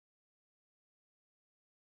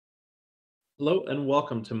Hello and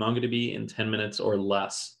welcome to MongoDB in 10 minutes or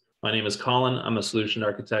less. My name is Colin. I'm a solution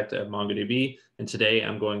architect at MongoDB, and today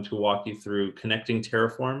I'm going to walk you through connecting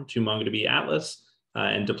Terraform to MongoDB Atlas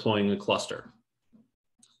and deploying a cluster.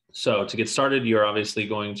 So to get started, you're obviously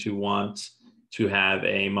going to want to have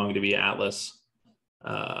a MongoDB Atlas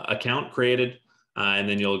account created, and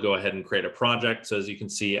then you'll go ahead and create a project. So as you can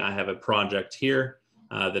see, I have a project here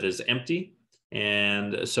that is empty.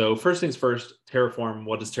 And so first things first, Terraform.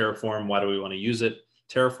 What is Terraform? Why do we want to use it?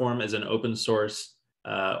 Terraform is an open source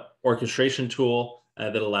orchestration tool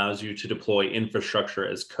that allows you to deploy infrastructure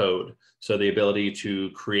as code. So the ability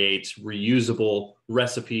to create reusable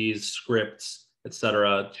recipes, scripts,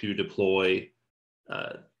 etc., to deploy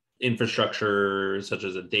infrastructure such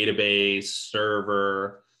as a database,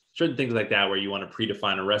 server, certain things like that, where you want to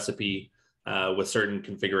predefine a recipe with certain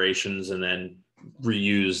configurations and then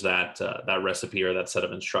reuse that recipe or that set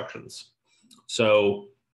of instructions. So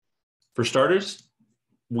for starters,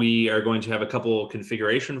 we are going to have a couple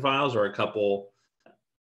configuration files or a couple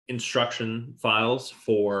instruction files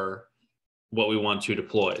for what we want to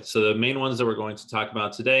deploy. So the main ones that we're going to talk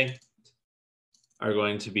about today are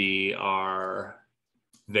going to be our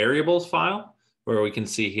variables file, where we can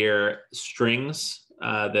see here strings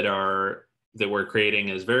that we're creating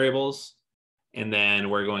as variables. And then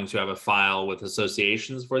we're going to have a file with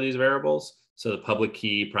associations for these variables. So the public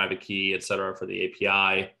key, private key, et cetera, for the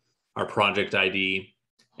API, our project ID.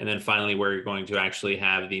 And then finally, we're going to actually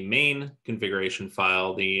have the main configuration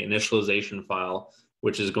file, the initialization file,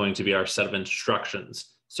 which is going to be our set of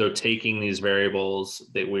instructions. So taking these variables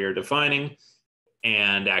that we are defining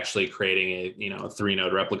and actually creating a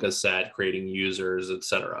 3-node replica set, creating users, et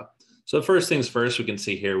cetera. So the first things first, we can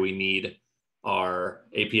see here we need our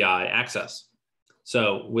API access.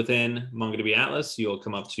 So within MongoDB Atlas, you'll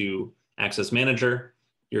come up to Access Manager.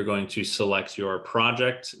 You're going to select your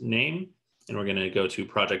project name, and we're going to go to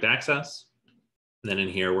Project Access. And then in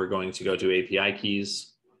here, we're going to go to API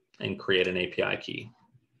keys and create an API key.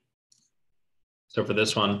 So for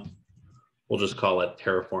this one, we'll just call it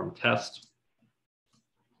Terraform Test.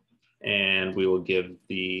 And we will give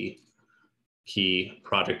the key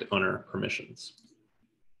project owner permissions.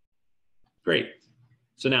 Great.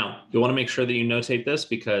 So now you'll want to make sure that you notate this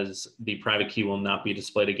because the private key will not be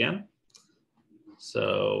displayed again.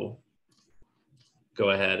 So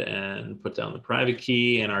go ahead and put down the private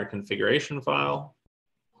key in our configuration file.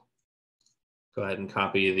 Go ahead and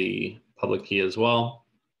copy the public key as well.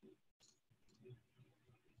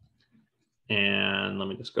 And let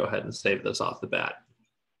me just go ahead and save this off the bat.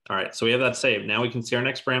 All right, so we have that saved. Now we can see our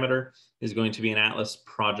next parameter is going to be an Atlas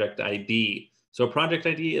project ID. So a project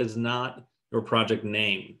ID is not your project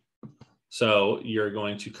name. So you're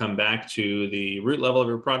going to come back to the root level of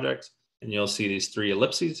your project and you'll see these 3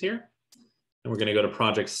 ellipses here. And we're going to go to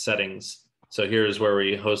project settings. So here's where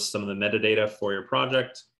we host some of the metadata for your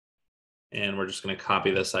project. And we're just going to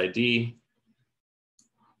copy this ID,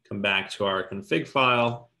 come back to our config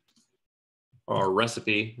file, or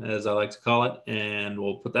recipe, as I like to call it, and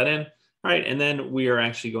we'll put that in. All right, and then we are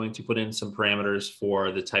actually going to put in some parameters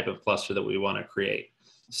for the type of cluster that we want to create.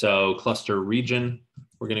 So cluster region,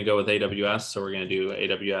 we're going to go with AWS. So we're going to do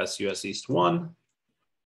AWS US East 1.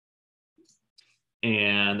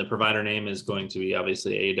 And the provider name is going to be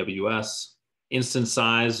obviously AWS. Instance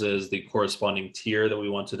size is the corresponding tier that we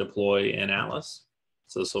want to deploy in Atlas.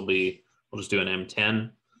 So this will be, we'll just do an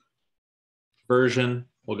M10. Version,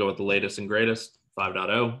 we'll go with the latest and greatest,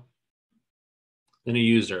 5.0. Then a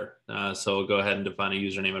user. So we'll go ahead and define a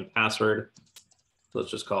username and password. So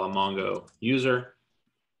let's just call it Mongo user.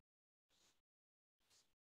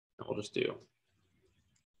 And we'll just do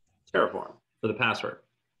Terraform for the password.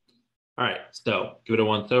 All right, so give it a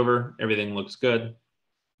once over. Everything looks good.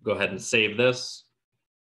 Go ahead and save this.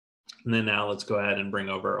 And then now let's go ahead and bring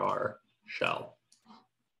over our shell.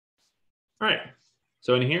 All right,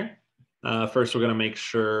 so in here, first we're going to make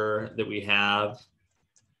sure that we have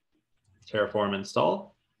Terraform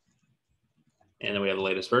installed. And then we have the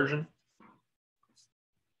latest version.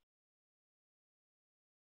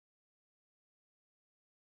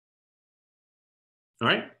 All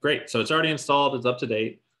right, great. So it's already installed, it's up to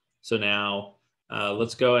date. So now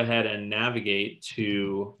let's go ahead and navigate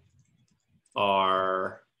to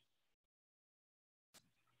our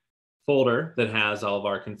folder that has all of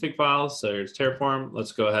our config files. So here's Terraform.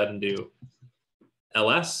 Let's go ahead and do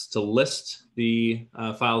ls to list the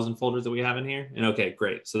files and folders that we have in here. And okay,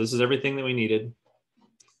 great. So this is everything that we needed.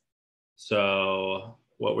 So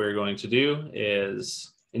what we're going to do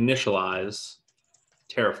is initialize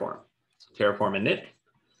Terraform. So Terraform init.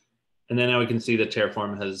 And then now we can see that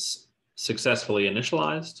Terraform has successfully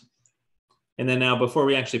initialized. And then now before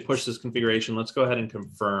we actually push this configuration, let's go ahead and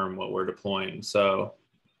confirm what we're deploying. So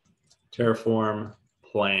Terraform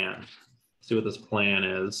plan, see what this plan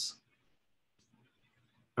is.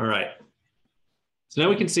 All right. So now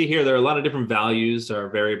we can see here, there are a lot of different values or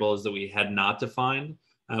variables that we had not defined,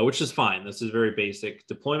 which is fine. This is very basic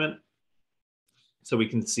deployment. So we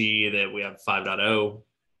can see that we have 5.0.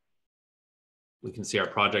 We can see our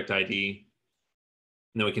project ID.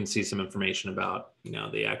 And then we can see some information about,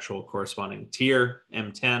 the actual corresponding tier,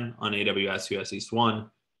 M10 on AWS US East 1,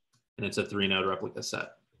 and it's a 3-node replica set.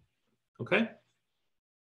 Okay,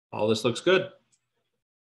 all this looks good.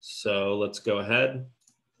 So let's go ahead.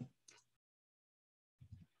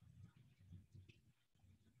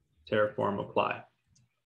 Terraform apply.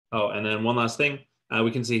 Oh, and then one last thing,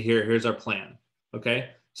 we can see here, here's our plan. Okay,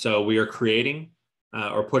 so we are creating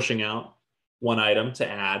or pushing out one item to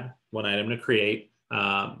add, one item to create,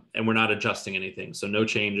 and we're not adjusting anything. So no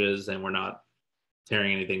changes, and we're not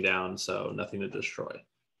tearing anything down, so nothing to destroy.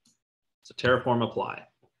 So Terraform apply.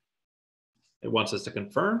 It wants us to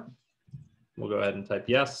confirm. We'll go ahead and type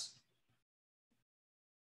yes.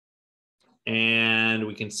 And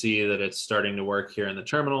we can see that it's starting to work here in the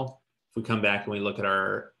terminal. If we come back and we look at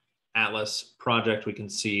our Atlas project, we can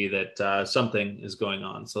see that something is going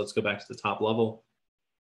on. So let's go back to the top level.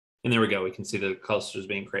 And there we go. We can see the cluster is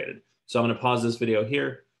being created. So I'm going to pause this video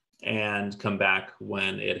here and come back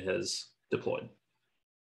when it has deployed.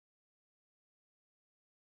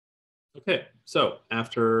 Okay, so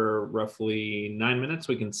after roughly 9 minutes,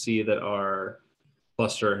 we can see that our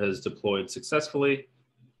cluster has deployed successfully.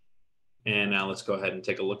 And now let's go ahead and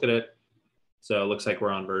take a look at it. So it looks like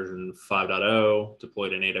we're on version 5.0,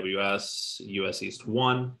 deployed in AWS US East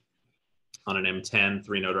 1 on an M10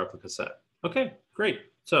 3-node replica set. Okay, great.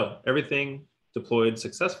 So everything deployed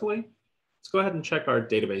successfully. Let's go ahead and check our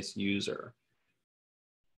database user.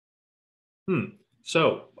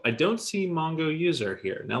 So I don't see Mongo user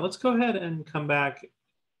here. Now let's go ahead and come back,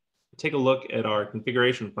 take a look at our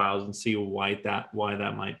configuration files and see why that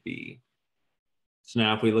might be. So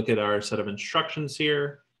now if we look at our set of instructions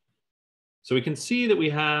here, so we can see that we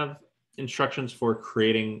have instructions for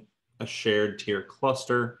creating a shared tier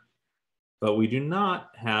cluster, but we do not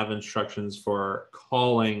have instructions for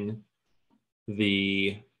calling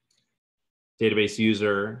the database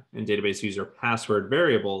user and database user password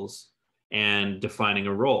variables and defining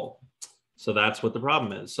a role. So that's what the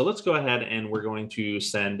problem is. So let's go ahead and we're going to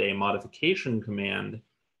send a modification command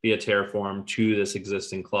via Terraform to this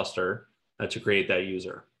existing cluster to create that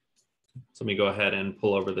user. So let me go ahead and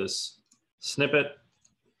pull over this snippet.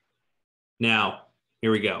 Now,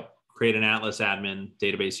 here we go. Create an Atlas admin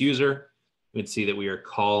database user. We can see that we are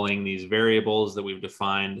calling these variables that we've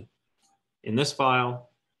defined in this file,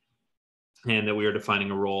 and that we are defining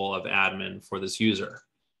a role of admin for this user.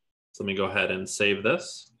 So let me go ahead and save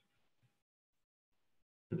this.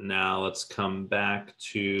 Now let's come back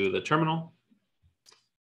to the terminal.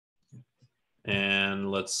 And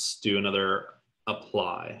let's do another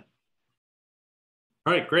apply.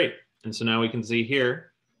 All right, great. And so now we can see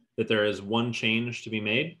here that there is one change to be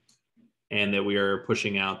made and that we are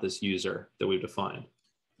pushing out this user that we've defined.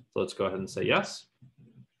 So let's go ahead and say yes.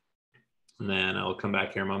 And then I'll come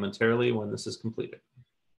back here momentarily when this is completed.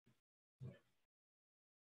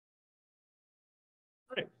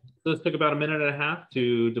 All right, so this took about 1.5 minutes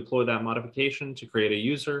to deploy that modification to create a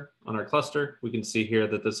user on our cluster. We can see here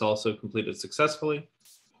that this also completed successfully.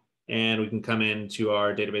 And we can come into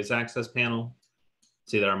our database access panel,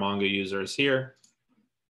 see that our Mongo user is here,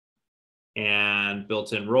 and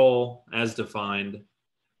built-in role as defined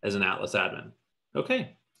as an Atlas admin.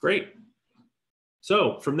 Okay, great.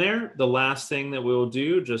 So from there, the last thing that we will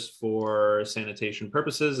do just for sanitation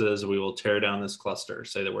purposes is we will tear down this cluster,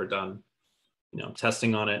 say that we're done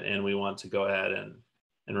testing on it, and we want to go ahead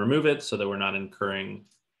and remove it so that we're not incurring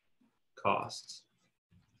costs.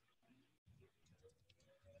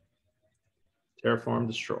 Terraform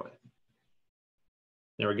destroy.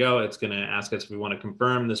 There we go. It's going to ask us if we want to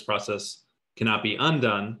confirm this process cannot be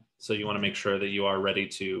undone. So you want to make sure that you are ready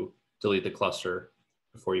to delete the cluster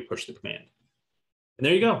before you push the command. And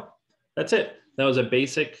there you go. That's it. That was a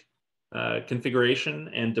basic configuration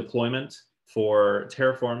and deployment for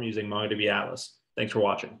Terraform using MongoDB Atlas. Thanks for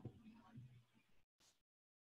watching.